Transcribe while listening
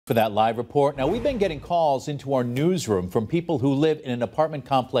For that live report. Now, we've been getting calls into our newsroom from people who live in an apartment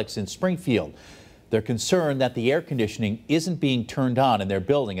complex in Springfield. They're concerned that the air conditioning isn't being turned on in their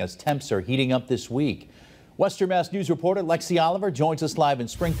building as temps are heating up this week. Western Mass News reporter Lexi Oliver joins us live in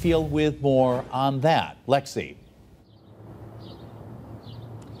Springfield with more on that. Lexi.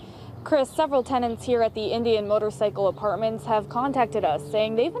 Chris, several tenants here at the Indian Motorcycle Apartments have contacted us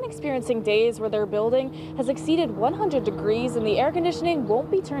saying they've been experiencing days where their building has exceeded 100 degrees and the air conditioning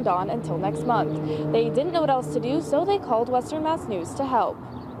won't be turned on until next month. They didn't know what else to do, so they called Western Mass News to help.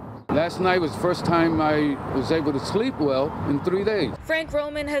 Last night was the first time I was able to sleep well in 3 days. Frank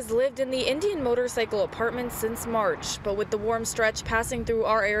Roman has lived in the Indian Motorcycle Apartments since March, but with the warm stretch passing through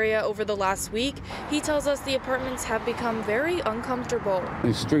our area over the last week, he tells us the apartments have become very uncomfortable.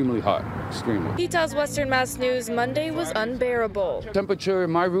 Extremely hot, extremely. He tells Western Mass News Monday was unbearable. Temperature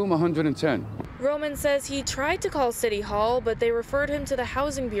in my room, 110. Roman says he tried to call City Hall, but they referred him to the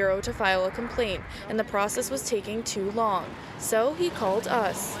Housing Bureau to file a complaint, and the process was taking too long. So he called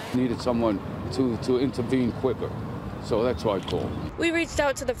us. Needed someone to intervene quicker, so that's why I called. We reached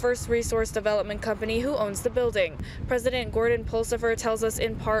out to the First Resource Development Company who owns the building. President Gordon Pulsifer tells us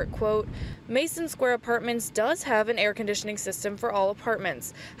in part, quote, Mason Square Apartments does have an air conditioning system for all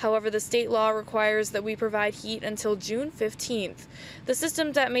apartments. However, the state law requires that we provide heat until June 15th. The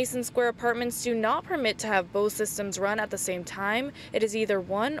systems at Mason Square Apartments do not permit to have both systems run at the same time. It is either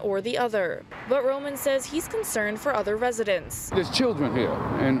one or the other. But Roman says he's concerned for other residents. There's children here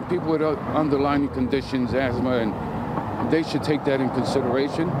and people with underlying conditions, asthma, and they should take that in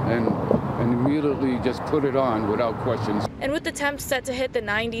consideration and immediately just put it on without questions. And with the temps set to hit the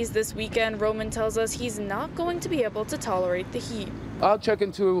 90s this weekend, Roman tells us he's not going to be able to tolerate the heat. I'll check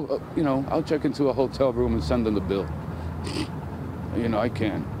into, I'll check into a hotel room and send them the bill. I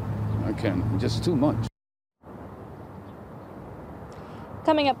can. Just too much.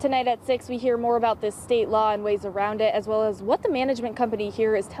 Coming up tonight at 6, we hear more about this state law and ways around it, as well as what the management company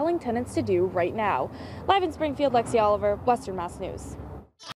here is telling tenants to do right now. Live in Springfield, Lexi Oliver, Western Mass News.